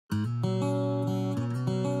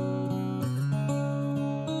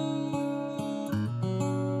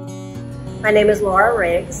My name is Laura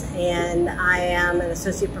Riggs, and I am an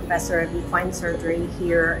associate professor of equine surgery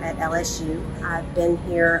here at LSU. I've been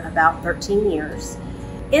here about 13 years.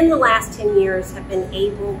 In the last 10 years, have been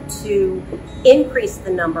able to increase the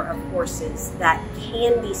number of horses that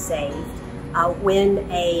can be saved when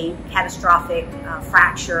a catastrophic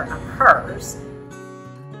fracture occurs.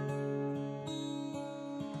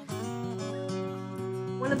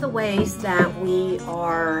 One of the ways that we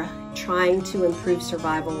are trying to improve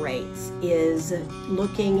survival rates is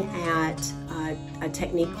looking at a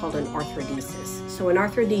technique called an arthrodesis. So an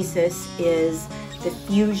arthrodesis is the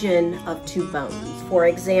fusion of two bones. For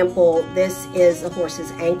example, this is a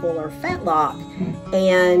horse's ankle or fetlock,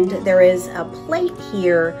 and there is a plate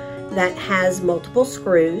here that has multiple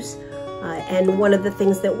screws. And one of the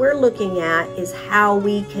things that we're looking at is how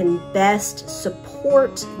we can best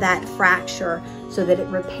support that fracture so that it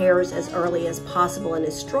repairs as early as possible and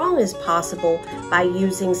as strong as possible by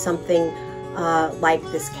using something like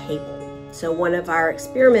this cable. So one of our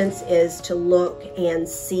experiments is to look and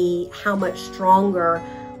see how much stronger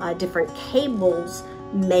different cables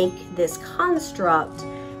make this construct,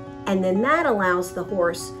 and then that allows the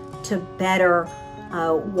horse to better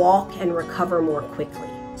walk and recover more quickly.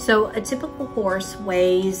 So a typical horse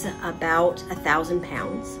weighs about 1,000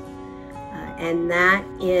 pounds, and that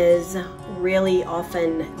is really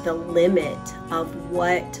often the limit of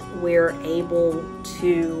what we're able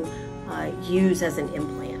to use as an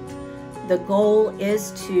implant. The goal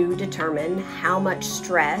is to determine how much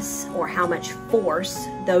stress or how much force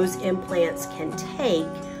those implants can take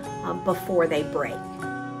before they break.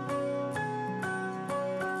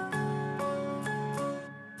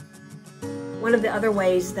 One of the other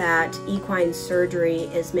ways that equine surgery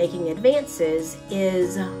is making advances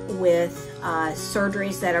is with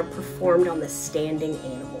surgeries that are performed on the standing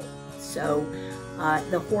animal. So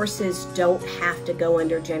the horses don't have to go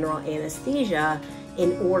under general anesthesia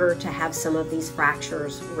in order to have some of these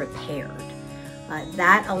fractures repaired.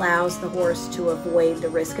 That allows the horse to avoid the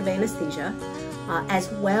risk of anesthesia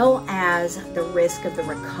as well as the risk of the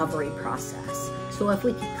recovery process. So if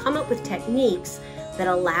we can come up with techniques that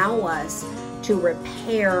allow us to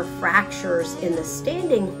repair fractures in the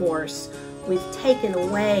standing horse, we've taken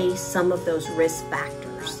away some of those risk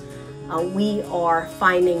factors. We are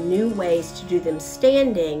finding new ways to do them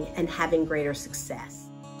standing and having greater success.